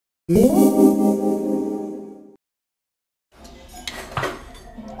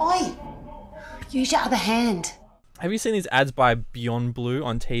Oi! Use your other hand. Have you seen these ads by Beyond Blue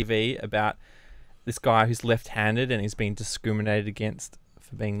on TV about this guy who's left-handed and he's being discriminated against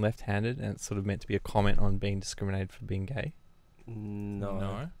for being left-handed, and it's sort of meant to be a comment on being discriminated for being gay?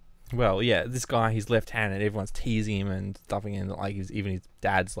 No. Well, yeah, this guy, he's left-handed. Everyone's teasing him and stuffing him. Like, even his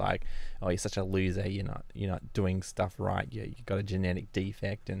dad's like, "Oh, you're such a loser. You're not doing stuff right. You got a genetic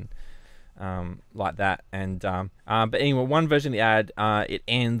defect," and like that. And but anyway, one version of the ad, it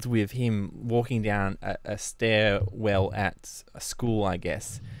ends with him walking down a stairwell at a school, I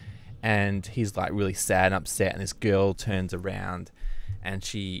guess, and he's like really sad and upset. And this girl turns around, and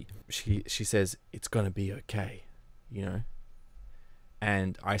she says, "It's gonna be okay," you know.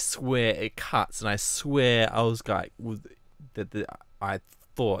 And I swear it cuts, and I swear I was like, I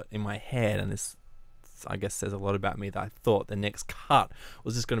thought in my head, and this I guess says a lot about me, that I thought the next cut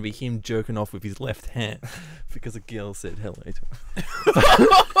was just going to be him jerking off with his left hand because a girl said hello to him.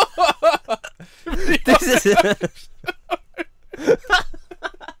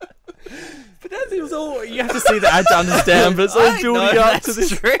 But that was all. You have to see the ad to understand, but it's all building up to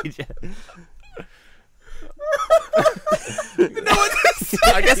this.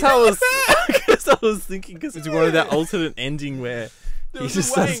 I guess I was thinking, because it's one of that alternate ending where he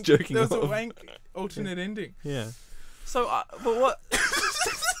just starts joking off. There was a wank alternate ending. Yeah. So, but what?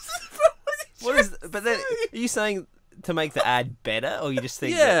 What is? But then, are you saying to make the ad better, or you just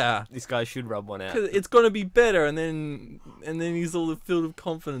think that this guy should rub one out? It's gonna be better, and then he's all filled with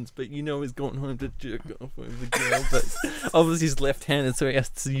confidence, but he's gone home to jerk off with the girl, but obviously he's left-handed, so he has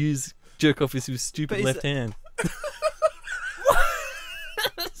to jerk off with his stupid left hand.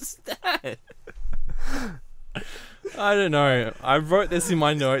 What's that? I don't know. I wrote this in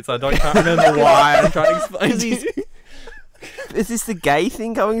my notes. I can't remember why. I'm trying to explain to you. Is this the gay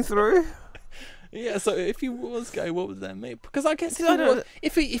thing going through? Yeah, so if he was gay, what would that mean? Because I guess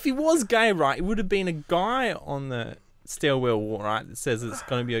if he was gay, right, it would have been a guy on the stairwell, right, that says it's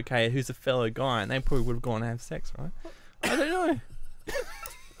going to be okay, who's a fellow guy, and they probably would have gone and have sex, right? I don't know.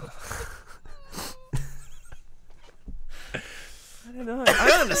 I don't know. I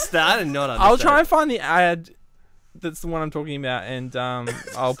don't understand and not understand. I'll try and find the ad that's the one I'm talking about, and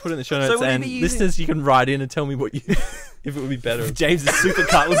I'll put it in the show notes. So and listeners, you can write in and tell me what if it would be better. James'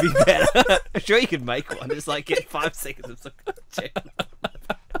 supercut would be better. I'm sure you could make one. Just like get 5 seconds of supercut.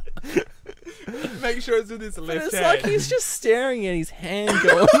 Make sure it's with his left It's hand. like he's just staring at his hand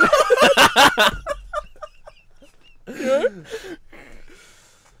going. You know?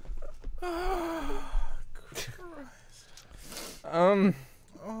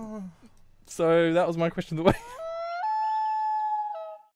 So that was my question of the week.